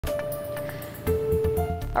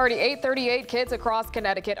Already 838 kids across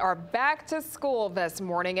Connecticut are back to school this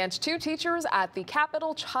morning, and 2 teachers at the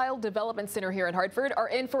Capital Child Development Center here in Hartford are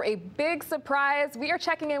in for a big surprise. We are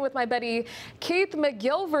checking in with my buddy Keith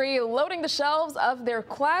McGilvery, loading the shelves of their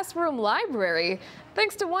classroom library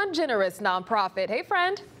thanks to one generous nonprofit. Hey,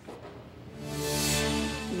 friend.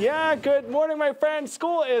 Yeah, good morning, my friend.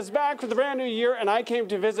 School is back for the brand new year, and I came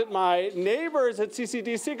to visit my neighbors at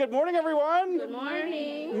CCDC. Good morning, everyone. Good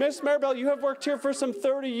morning. Miss Maribel, you have worked here for some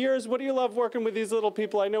 30 years. What do you love working with these little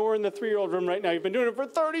people? I know we're in the 3-year-old room right now. You've been doing it for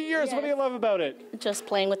 30 years. Yes. What do you love about it? Just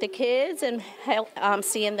playing with the kids and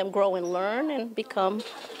seeing them grow and learn and become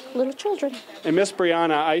little children. And Miss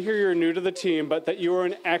Brianna, I hear you're new to the team, but that you are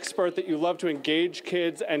an expert, that you love to engage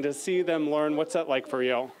kids and to see them learn. What's that like for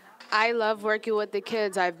you? I love working with the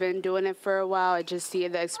kids. I've been doing it for a while. I just see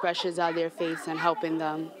the expressions on their face and helping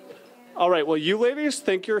them. All right, well, you ladies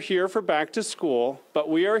think you're here for back to school, but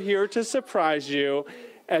we are here to surprise you.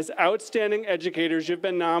 As outstanding educators, you've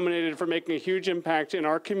been nominated for making a huge impact in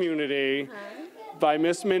our community by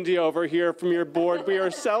Miss Mindy over here from your board. We are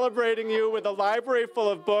celebrating you with a library full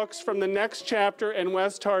of books from the Next Chapter in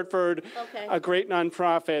West Hartford, a great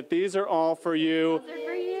nonprofit. These are all for you.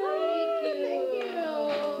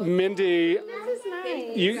 Mindy,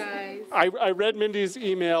 I read Mindy's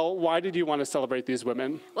email. Why did you want to celebrate these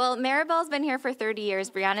women? Well, Maribel's been here for 30 years.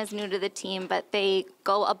 Brianna's new to the team, but they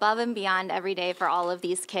go above and beyond every day for all of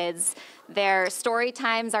these kids. Their story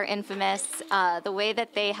times are infamous. The way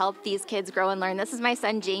that they help these kids grow and learn. This is my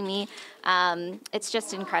son, Jamie. It's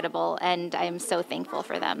just incredible, and I'm so thankful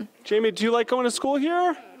for them. Jamie, do you like going to school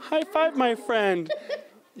here? High five, my friend.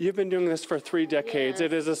 You've been doing this for 3 decades. Yes.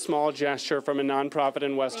 It is a small gesture from a nonprofit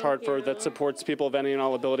in West Hartford that supports people of any and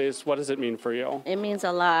all abilities. What does it mean for you? It means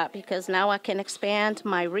a lot because now I can expand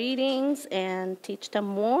my readings and teach them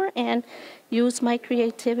more and use my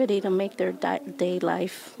creativity to make their day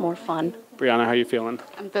life more fun. Brianna, how are you feeling?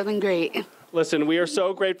 I'm feeling great. Listen, we are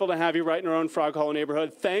so grateful to have you right in our own Frog Hollow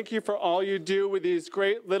neighborhood. Thank you for all you do with these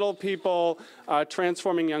great little people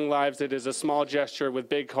transforming young lives. It is a small gesture with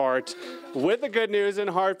big heart. With the good news in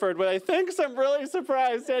Hartford, with I think some really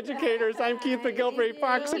surprised educators. I'm Keith McGilvery,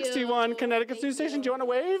 Fox 61, Connecticut's news station. Do you want to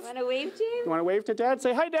wave? Want to wave, Jim? You want to wave to Dad?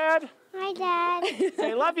 Say hi, Dad. Hi, Dad.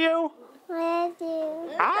 Say love you. Love you.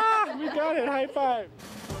 Ah, we got it. High five.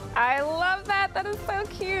 I love that. That is so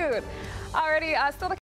cute. Already, still the